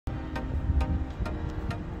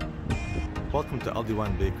Welcome to Al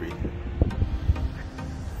Diwan Bakery.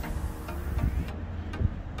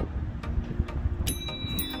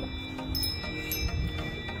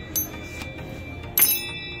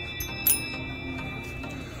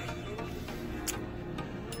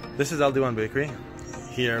 This is Al Diwan Bakery.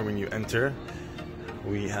 Here, when you enter,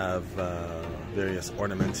 we have various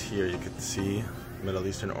ornaments here. You can see Middle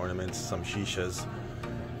Eastern ornaments, some shishas.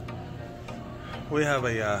 We have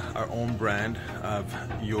our own brand of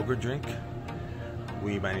yogurt drink.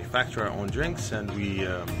 We manufacture our own drinks, and we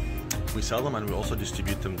sell them, and we also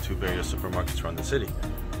distribute them to various supermarkets around the city.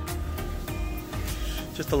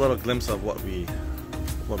 Just a little glimpse of what we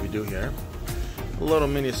do here. A little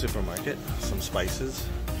mini supermarket, some spices,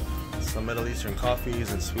 some Middle Eastern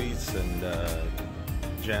coffees and sweets and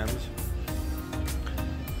jams.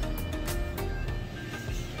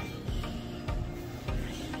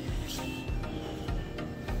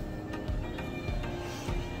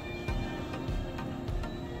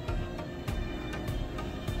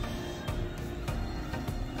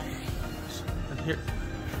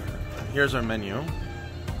 Here's our menu.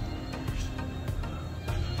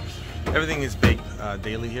 Everything is baked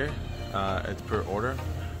daily here. It's per order.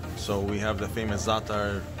 So we have the famous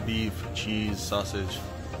za'atar, beef, cheese, sausage,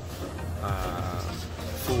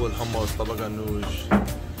 fool, hummus, baba ganoush,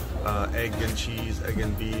 egg and cheese, egg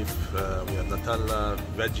and beef. We have Nutella,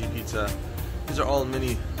 veggie pizza. These are all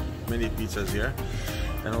mini pizzas here.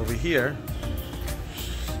 And over here,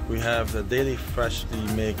 we have the daily freshly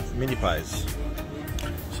made mini pies.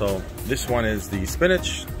 So this one is the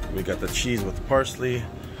spinach. We got the cheese with parsley.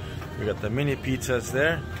 We got the mini pizzas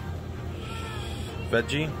there,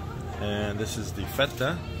 veggie, and this is the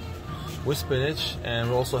feta with spinach. And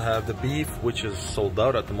we also have the beef, which is sold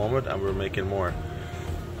out at the moment, and we're making more.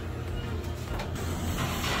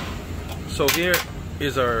 So here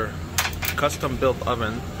is our custom-built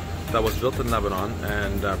oven that was built in Lebanon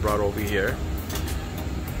and brought over here,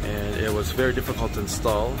 and it was very difficult to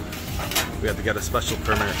install. We had to get a special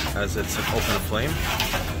permit as it's an open flame.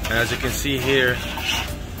 And as you can see here,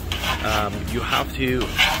 you have to,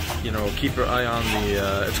 keep your eye on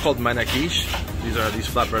the, it's called manakish. These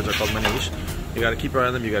flatbreads are called manakish. You gotta keep your eye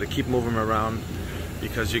on them, you gotta keep moving them around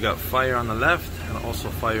because you got fire on the left and also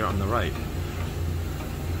fire on the right.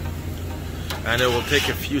 And it will take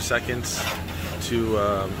a few seconds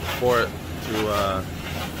for it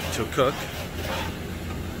to cook.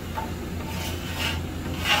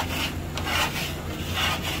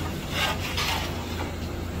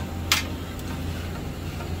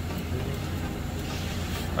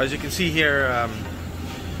 As you can see here,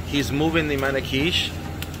 he's moving the manakish,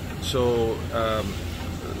 so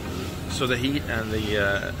the heat and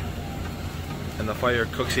the fire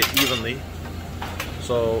cooks it evenly.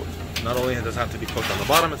 So not only does it have to be cooked on the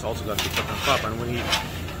bottom, it's also got to be cooked on top. And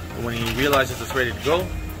when he realizes it's ready to go,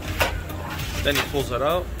 then he pulls it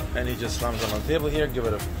out and he just slams it on the table here. Give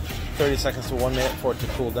it 30 seconds to 1 minute for it to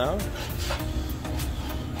cool down.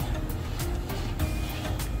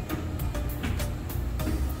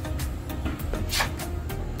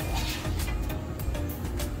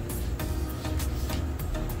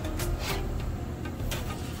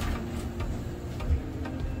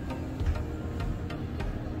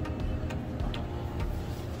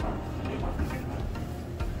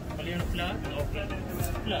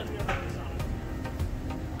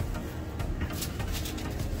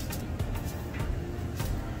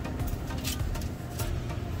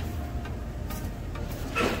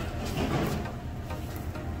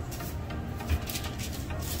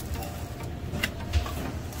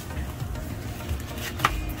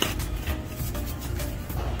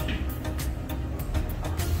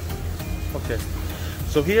 Okay,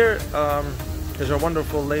 so here is our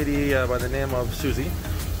wonderful lady by the name of Susie.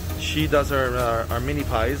 She does our mini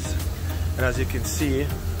pies, and as you can see,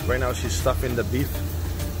 right now she's stuffing the beef.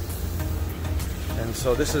 And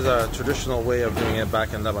so this is a traditional way of doing it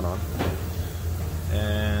back in Lebanon.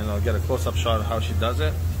 And I'll get a close-up shot of how she does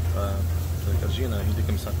it.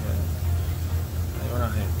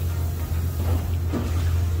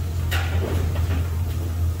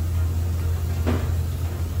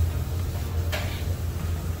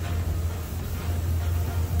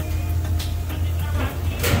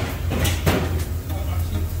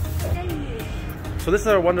 So this is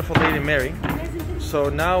our wonderful lady Mary. So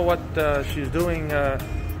now what she's doing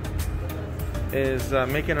is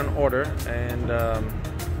making an order, and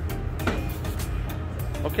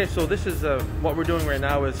okay, so this is what we're doing right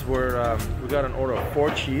now is we got an order of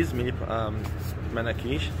 4 cheese mini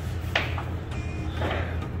manakish.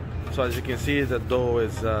 So as you can see, the dough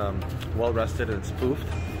is well rested and spoofed.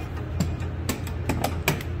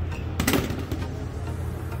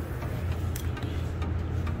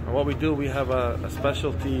 And what we do, we have a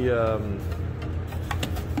specialty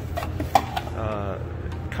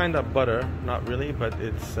kind of butter, not really, but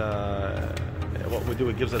it's what we do,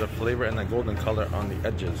 it gives it a flavor and a golden color on the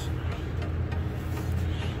edges.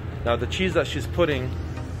 Now the cheese that she's putting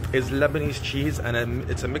is Lebanese cheese, and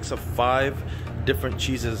it's a mix of 5 different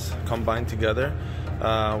cheeses combined together.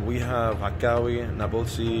 We have Hakawi,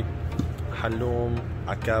 Nabulsi, Halloum,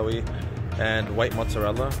 Akawi, and white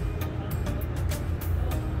mozzarella.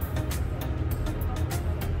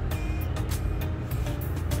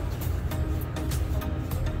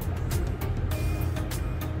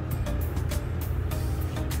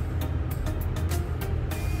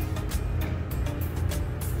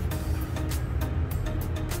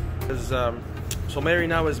 So Mary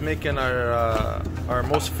now is making our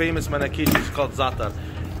most famous manakish, which is called zatar.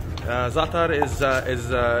 Zatar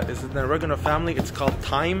is in the oregano family. It's called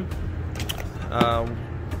thyme.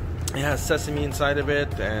 It has sesame inside of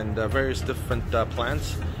it and various different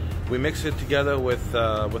plants. We mix it together with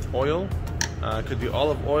oil. It could be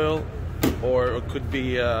olive oil, or it could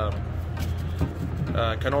be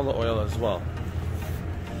canola oil as well.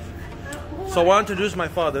 So I want to introduce my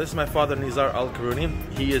father. This is my father, Nizar Al-Karuni.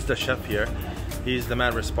 He is the chef here. He's the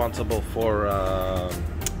man responsible for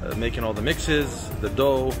making all the mixes, the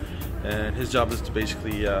dough, and his job is to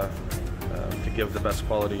basically to give the best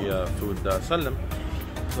quality food. Salam.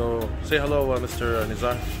 So say hello, Mr.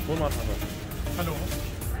 Nizar. Hello.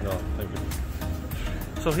 No, thank you.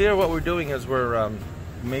 So here what we're doing is we're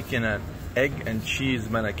making an egg and cheese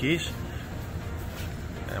manakish.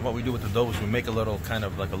 And what we do with the dough is we make a little kind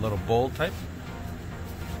of like a little bowl type.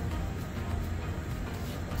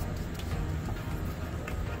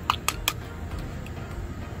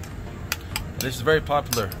 This is very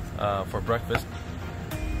popular for breakfast.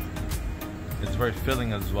 It's very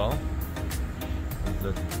filling as well.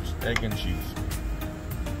 The egg and cheese.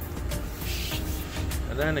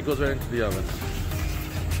 And then it goes right into the oven.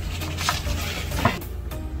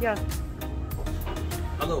 Yeah.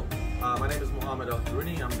 Hello. My name is Mohammed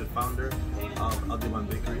Al-Karuni. I'm the founder of Al Diwan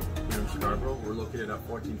Bakery here in Scarborough. We're located at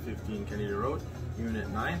 1415 Kennedy Road, Unit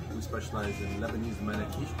 9. We specialize in Lebanese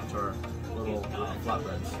manakish, which are little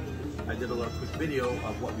flatbreads. I did a little quick video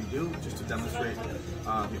of what we do, just to demonstrate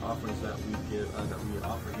the offerings that we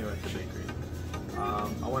offer here at the bakery.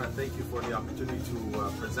 I want to thank you for the opportunity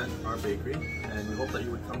to present our bakery, and we hope that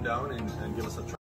you would come down and give us a try.